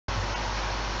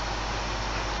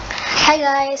Hi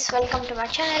guys, welcome to my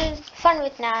channel Fun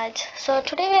with Naj. So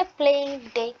today we are playing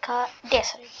Daycare. What is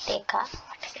Daycare?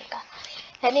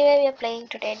 Anyway, we are playing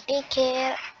today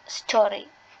Daycare story.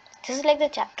 This is like the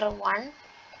chapter 1.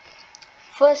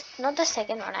 First, not the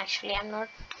second one actually.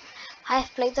 I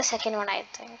have played the second one I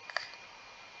think.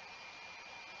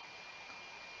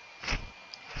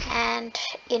 And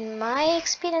in my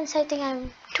experience I think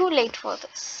I'm too late for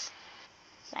this.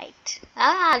 Right.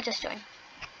 I'll just join.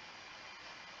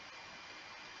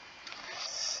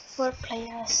 4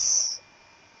 players.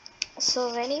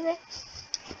 So anyway,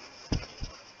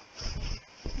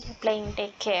 you're playing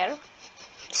Daycare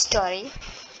story.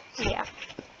 Yeah.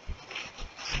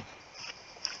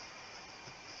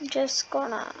 Just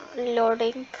gonna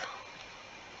loading.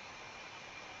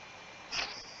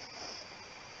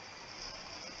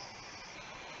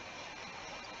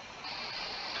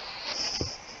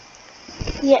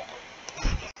 Yeah.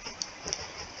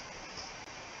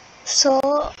 So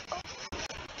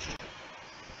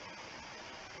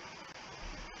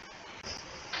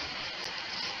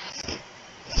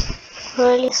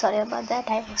really sorry about that.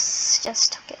 I was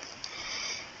just okay.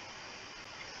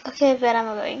 Okay, where am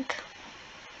I going?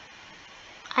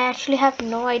 I actually have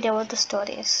no idea what the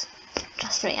story is.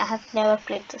 Trust me, I have never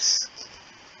played this.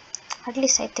 At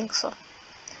least I think so.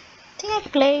 I think I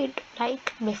played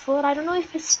like before. I don't know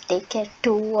if it's Daycare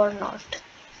 2 or not.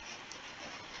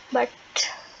 But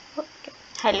okay.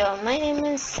 Hello, my name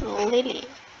is Lily.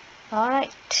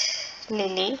 Alright,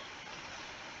 Lily.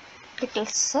 Little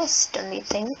sus, don't you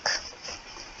think?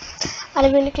 I'll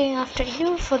be looking after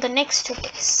you for the next 2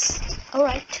 days.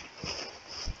 Alright.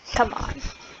 Come on.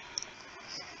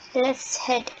 Let's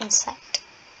head inside.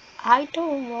 I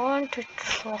don't want to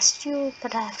trust you,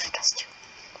 but I have to trust you.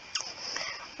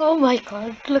 Oh my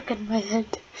god, look at my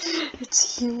head.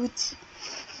 It's huge.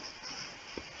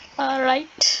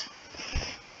 Alright.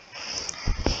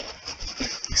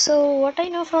 So what I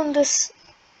know from this,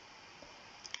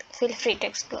 feel free to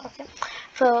explore. Okay.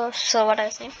 So what I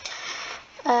was saying.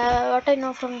 What I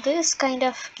know from this kind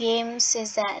of games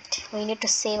is that we need to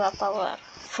save up our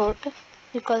food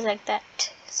because like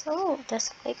that. So there's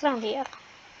a playground here.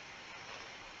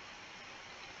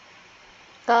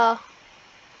 Oh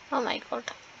my god.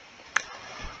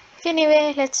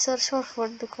 Anyway, let's search for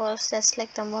food because that's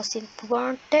like the most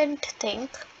important thing.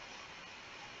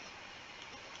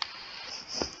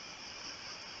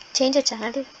 Change the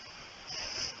channel.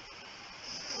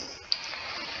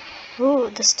 Ooh,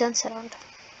 this turns around.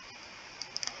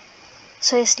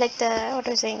 So it's like the, what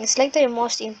I'm saying, it's like the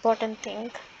most important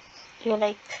thing. You're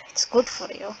like, it's good for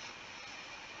you.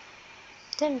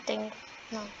 Didn't think,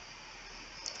 no.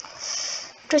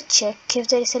 To check if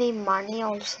there is any money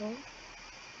also.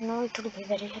 No, it will be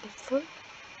very helpful.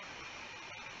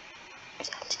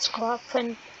 I'll just go up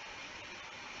and,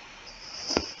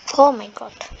 oh my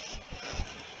god.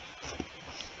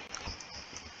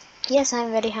 Yes,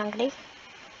 I'm very hungry.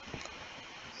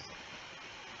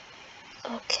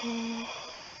 Okay.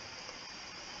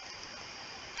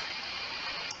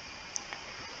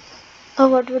 Oh,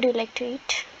 what would you like to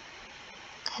eat?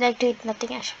 I like to eat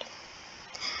nothing actually.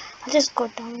 I'll just go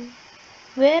down.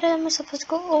 Where am I supposed to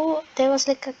go? Oh, there was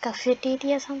like a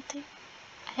cafeteria or something.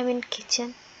 I mean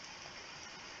kitchen.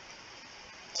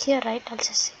 Here, right? I'll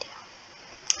just sit here.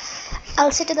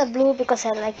 I'll sit in the blue because I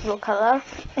like blue color.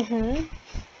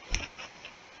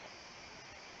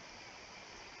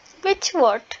 Which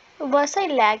what? Was I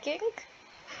lagging?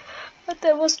 But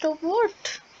there was no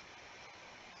what?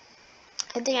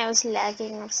 I think I was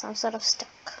lagging or some sort of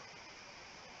stuck.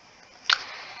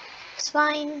 It's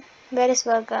fine. Where is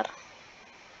burger?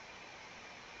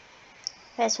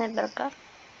 Where's my burger?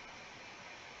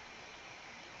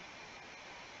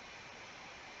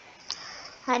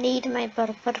 I need my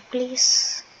burger,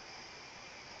 please.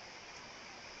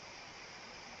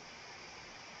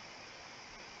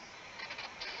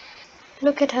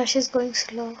 Look at her, she's going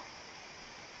slow.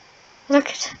 Look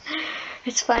at her.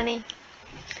 It's funny.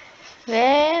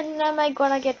 When am I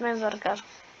gonna get my burger?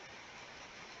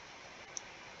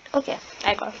 Okay,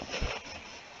 I got it.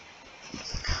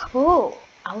 Oh,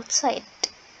 outside.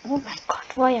 Oh my god,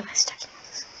 why am I stuck in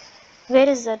this? Where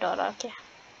is the door? Okay.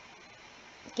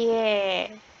 Yeah.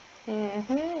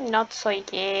 Not so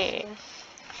yeah.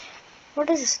 What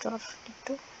is this door?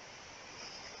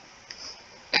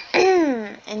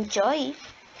 Enjoy.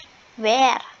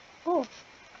 Where? Oh.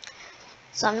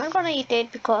 So I'm not gonna eat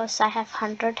it because I have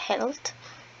 100 health.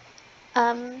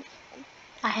 I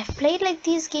have played like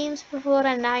these games before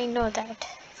and I know that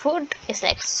food is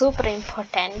like super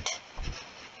important.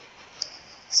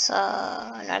 So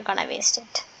I'm not gonna waste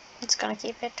it. It's gonna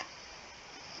keep it.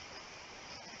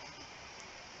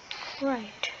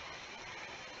 Right.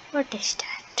 What is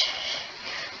that?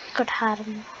 Good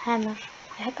hammer.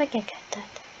 I hope I can get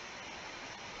that.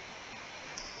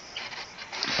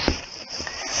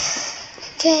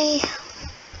 Okay.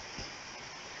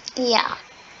 Yeah.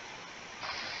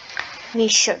 We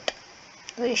should.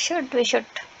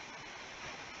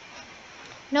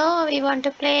 No, we want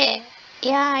to play.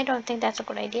 Yeah, I don't think that's a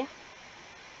good idea.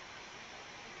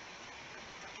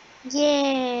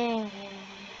 Yeah.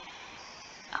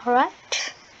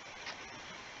 Alright.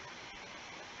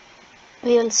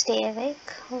 We will stay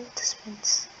awake. Oh, this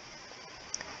means.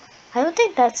 I don't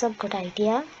think that's a good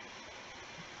idea.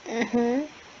 I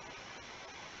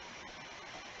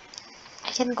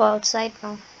can go outside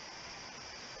now.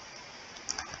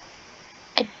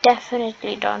 I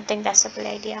definitely don't think that's a good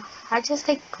idea. I'll just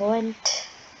like go and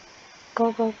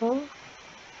go.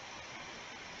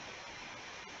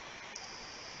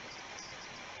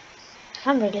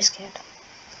 I'm really scared.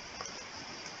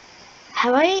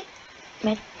 Have I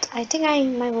met? I think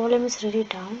my volume is really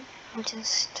down. I'll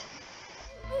just.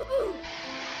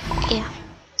 Yeah.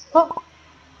 Oh.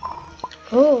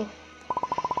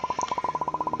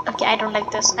 Okay, I don't like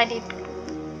this. I need.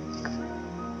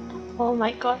 Oh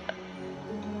my god.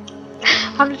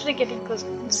 I'm literally getting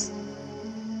goosebumps.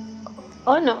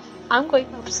 Oh no, I'm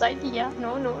going outside. Yeah,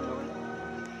 no.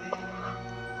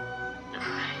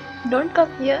 Don't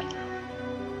come here.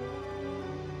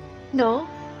 No.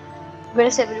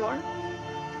 Where's everyone?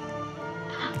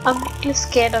 I'm really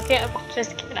scared, okay? I'm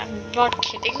just kidding. I'm not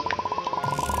kidding.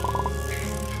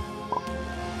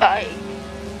 Okay.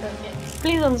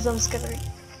 Please don't scare me.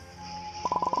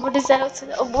 What is that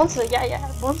outside? Oh, monster. Yeah.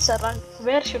 Monster, run.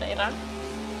 Where should I run?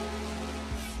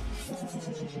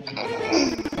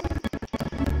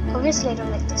 Obviously, I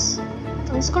don't like this.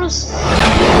 I'm just gonna.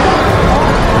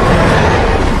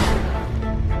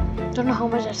 Don't know how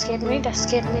much that scared me. That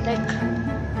scared me like.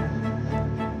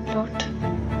 Lot.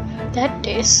 That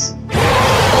is. Get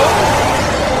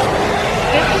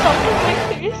this out of my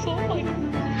face. Oh my god.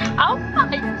 Oh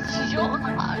my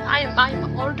god.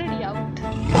 I'm already out.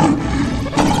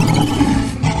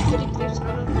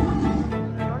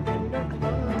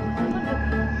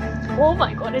 Oh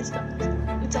my god, it's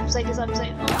upside. Alright,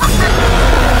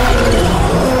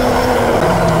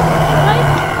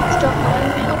 stop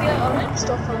following me. Okay, alright,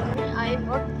 stop following me. I'm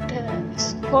not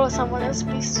follow someone else,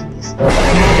 please.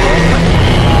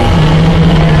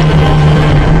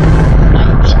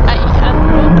 I am not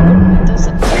good with this.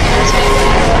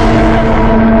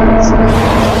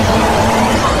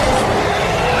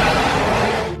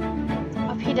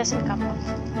 He doesn't come up.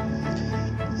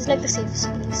 He's like the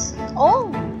safest place.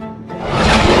 Oh!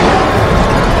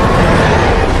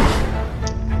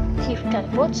 He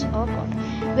teleports? Oh god.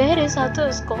 Where is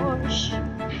others? Gosh.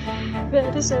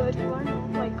 Where is everyone? Oh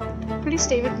my god. Please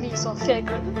stay with me, Sophia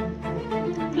girl.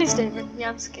 Please stay with me,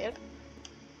 I'm scared.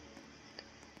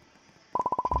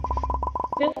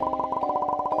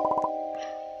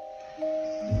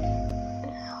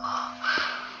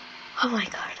 Oh my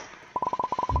god.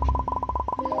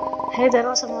 Hey, there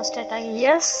was a monster attack.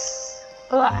 Yes!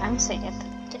 Oh, I'm saying it.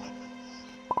 Okay.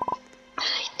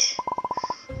 Right.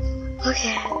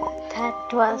 Okay,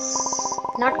 that was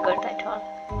not good at all.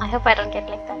 I hope I don't get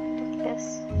like that.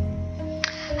 Yes.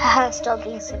 Haha, stop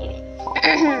being silly.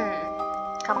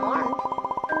 Come on.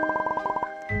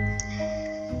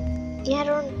 Yeah, I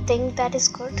don't think that is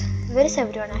good. Where is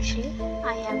everyone actually?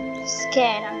 I am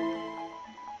scared.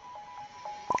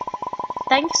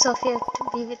 Thank you, Sophia, to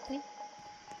be with me.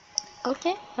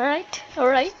 Okay, alright.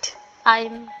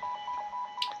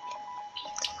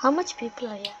 How much people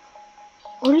are here?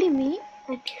 Only me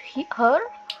and her?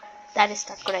 That is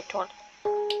not good at all.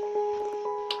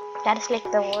 That is like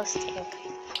the worst thing.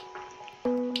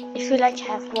 If you like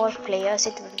have more players,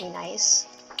 it would be nice.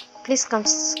 Please come.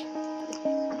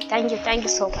 Thank you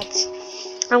so much.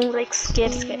 I'm like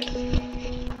scared.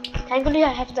 Thankfully, I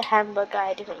have the hamburger.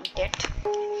 I didn't eat it.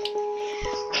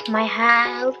 My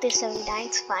health is 79.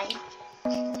 It's fine.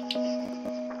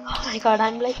 Oh my god,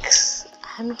 I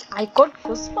got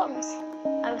goosebumps.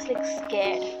 I was like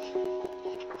scared.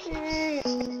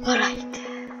 Alright.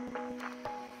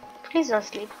 Please don't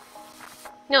sleep.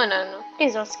 No.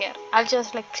 Please don't scare. I'll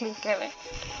just like click away.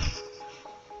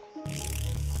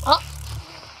 Oh.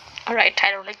 Alright,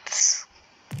 I don't like this.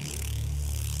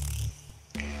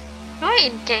 No,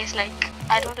 in case like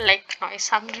I don't like noise.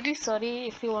 I'm really sorry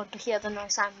if you want to hear the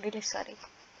noise. I'm really sorry.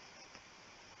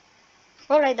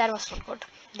 Alright, that was not good.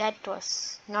 That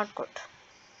was not good.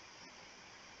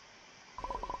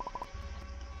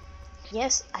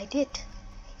 Yes, I did.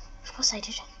 Of course I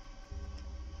did.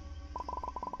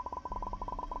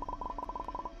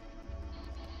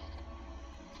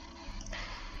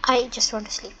 I just want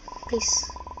to sleep.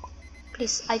 Please.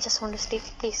 Please, I just want to sleep.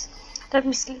 Please. Let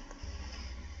me sleep.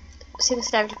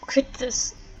 Seriously, I will quit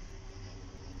this.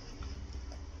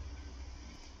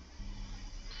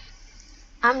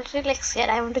 I'm literally like scared.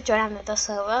 I want to join another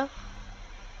server.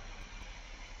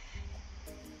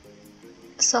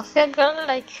 Sophia girl,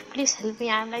 like, please help me.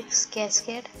 I'm like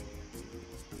scared.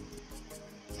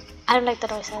 I don't like the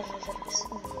noise.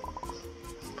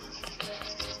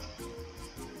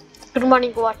 Good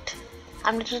morning, what?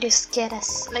 I'm literally scared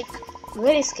as, like,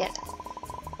 very scared.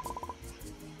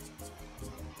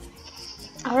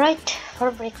 Alright,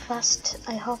 for breakfast,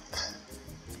 I hope.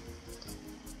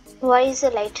 Why is the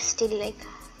light still like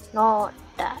not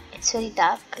dark? It's very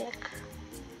dark,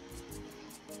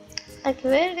 like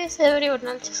where is everyone?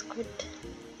 I'll just quit.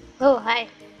 Oh, hi.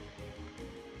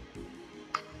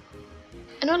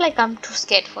 I know, like, I'm too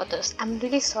scared for this. I'm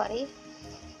really sorry,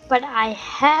 but I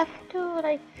have to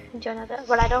like join another.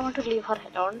 But I don't want to leave her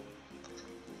alone.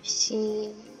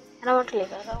 I don't want to leave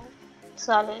her alone.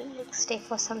 So I'll like stay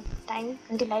for some time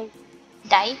until I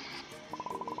die.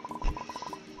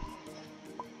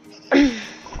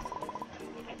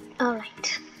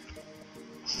 Alright.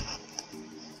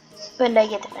 When do I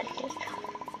get the pancake?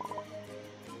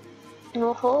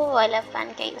 Oh, I love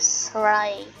pancakes.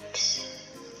 Right.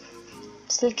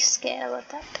 Still scared about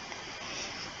that.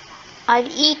 I'll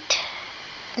eat.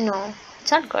 No,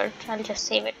 it's not good. I'll just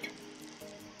save it.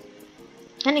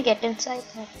 Can I get inside?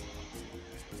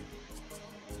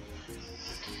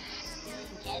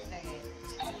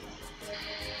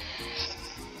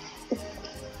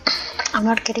 I'm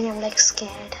not kidding, I'm like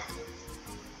scared.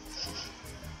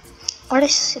 What is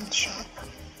this in the shop?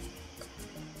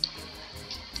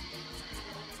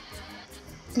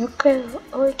 Okay,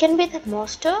 oh, it can be that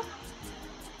monster.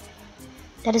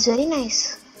 That is very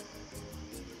nice.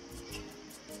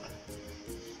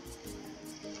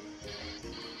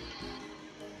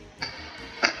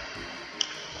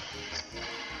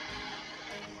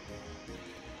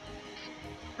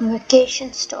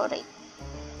 Vacation story.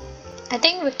 I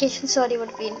think vacation story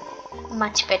would be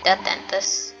much better than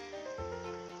this.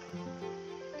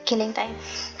 Killing time.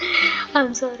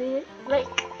 I'm sorry.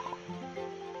 Like,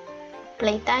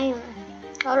 playtime.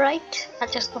 Alright, I'll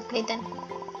just go play then.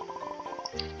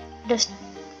 Just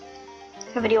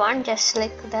everyone, just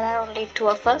like there are only 2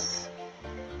 of us.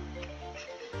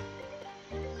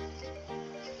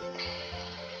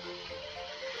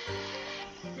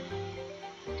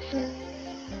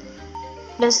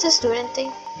 Does this do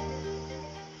anything?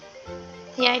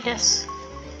 Yeah, it does.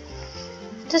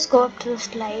 Just go up to the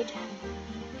slide.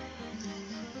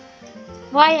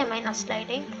 Why am I not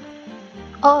sliding?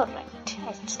 Alright,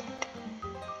 I can slide.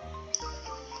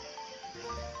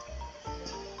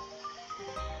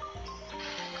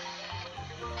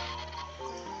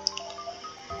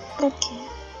 Okay.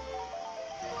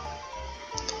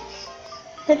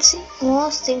 Let's see.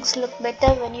 Most things look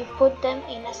better when you put them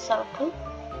in a circle.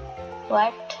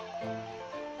 What?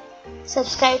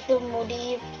 Subscribe to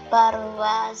Moody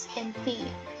Parvaz MP.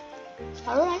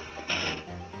 Alright.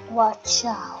 Watch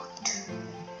out.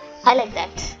 I like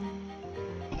that.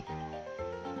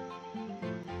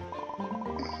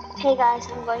 Hey guys,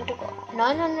 I'm going to go.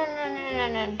 No,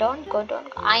 don't go.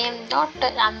 I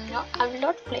will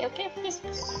not play, okay? Please.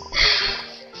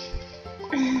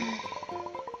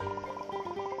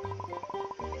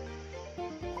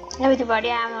 Everybody,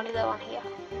 I am only the one here.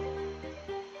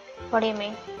 What do you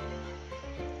mean?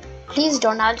 Please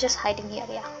don't, I'll just hide in here,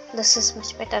 yeah. This is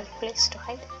much better place to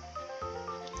hide.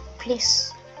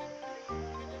 Please.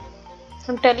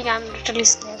 I'm telling you, I'm literally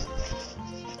scared.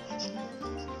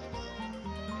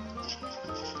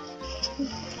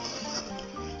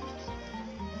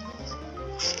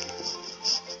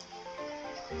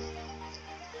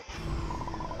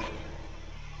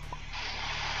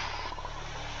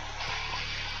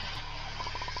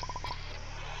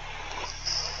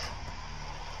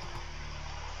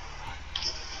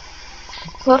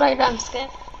 Alright, I'm scared.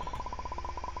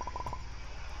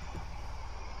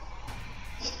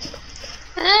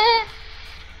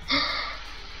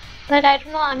 But I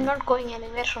don't know, I'm not going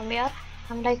anywhere from here.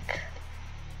 I'm like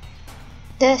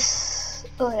this.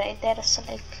 Alright, there is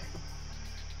like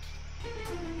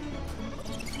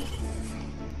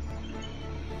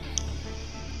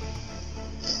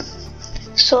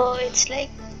so it's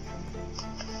like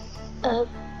a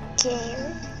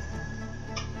game.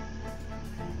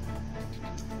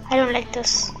 I don't like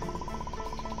this.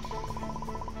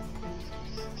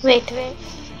 Wait,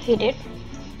 he did.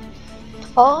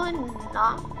 Oh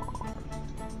no.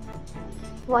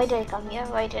 Why did I come here?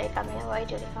 Why did I come here? Why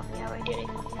did I come here? Why did I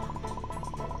come here?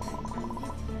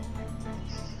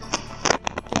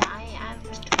 Yeah.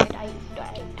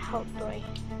 How do I?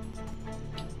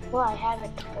 Oh, I have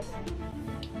it.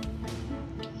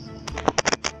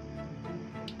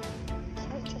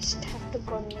 I just have to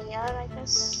go near, I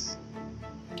guess.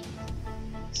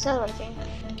 So working.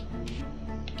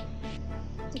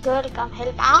 Girl, come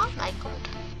help. Oh my god.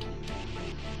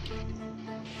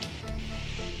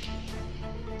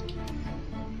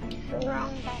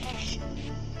 Wrong direction.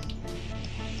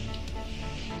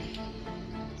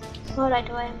 Alright,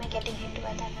 why am I getting hit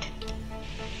by that?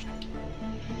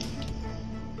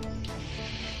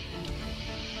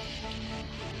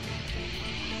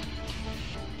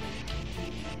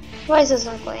 Why is this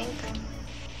not going?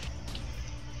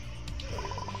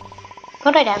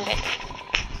 Alright, I'm dead.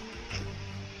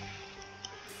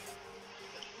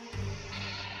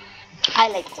 I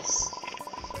like this.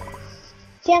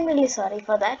 Yeah, I'm really sorry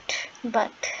for that,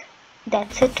 but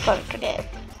that's it for today.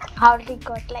 I already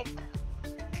got like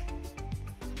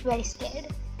very scared,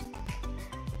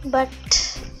 but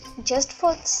just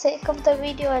for the sake of the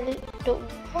video I'll do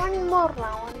one more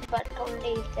round, but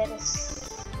only if there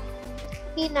is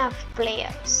enough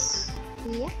players.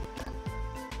 Yep.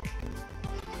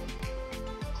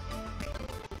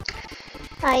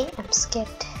 I am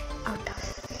scared out of.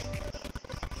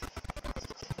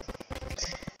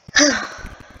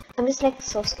 I'm just like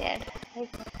so scared. Like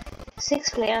 6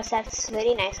 players, that's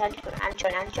very nice. I'll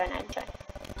join.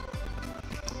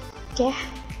 Okay.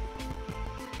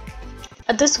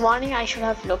 This warning I should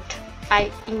have looked.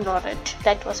 I ignored it.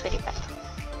 That was very bad.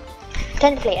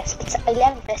 10 players. It's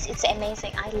 11 players. It's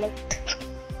amazing. I liked.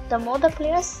 The more the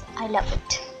players, I love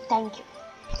it. Thank you.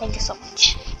 Thank you so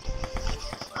much.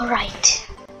 Alright.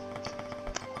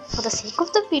 For the sake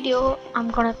of the video, I'm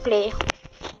gonna play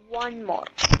one more.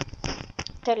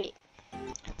 Tell you.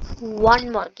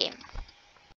 One more game.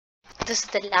 This is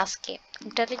the last game.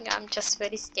 I'm telling you, I'm just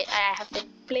very scared. I have been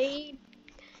playing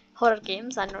horror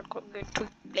games. I'm not going to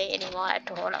play anymore at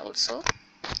all also.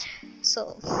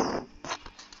 So,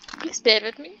 please bear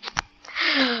with me.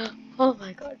 Oh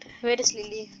my god. Where is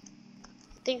Lily?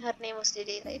 I think her name was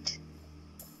Lily, right?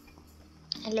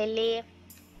 Lily.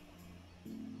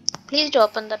 Please do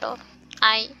open the door.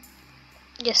 I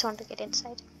just want to get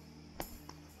inside.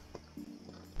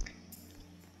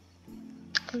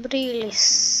 Really,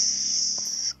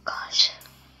 gosh,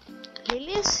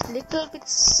 Lily is little bit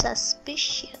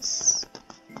suspicious.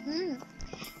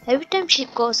 Every time she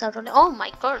goes out on, oh my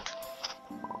god.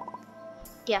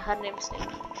 Yeah, her name is Lily.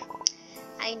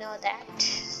 I know that.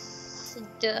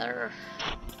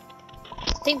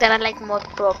 I think there are like more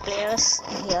pro players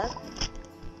here.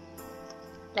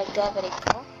 Like they are very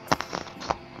pro.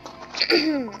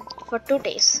 For 2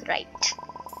 days, right?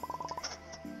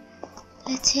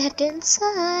 Let's head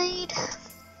inside.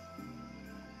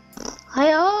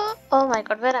 Hi, oh my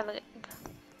god, where am I going?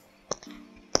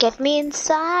 Get me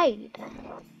inside.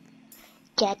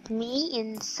 Get me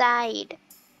inside.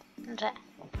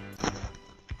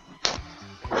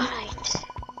 Alright,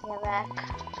 we're back.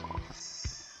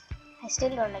 I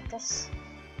still don't like this.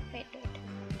 Wait.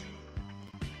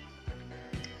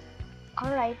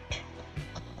 Alright.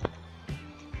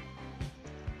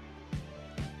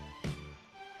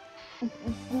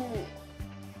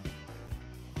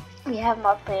 We have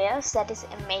more players, that is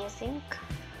amazing.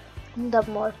 The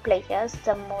more players,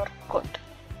 the more good.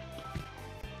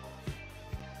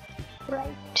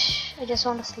 Right, I just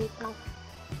want to sleep now.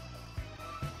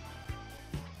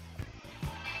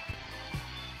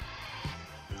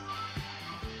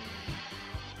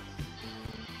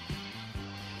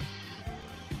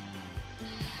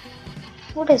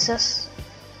 What is this?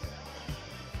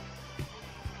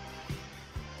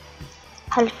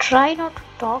 I'll try not to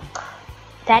talk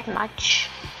that much,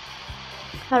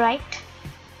 alright,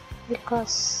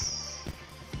 because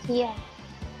yeah,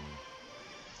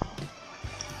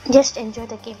 just enjoy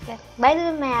the gameplay. By the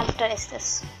way, my avatar is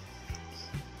this.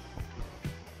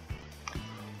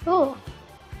 Oh,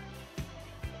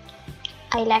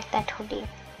 I like that hoodie.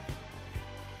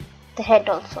 The head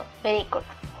also, very good.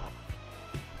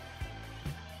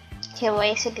 Okay, why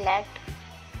is it lagged?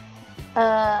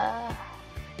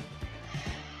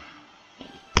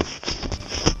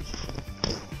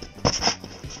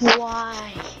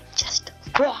 Why? Just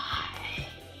why?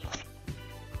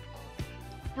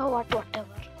 No, whatever.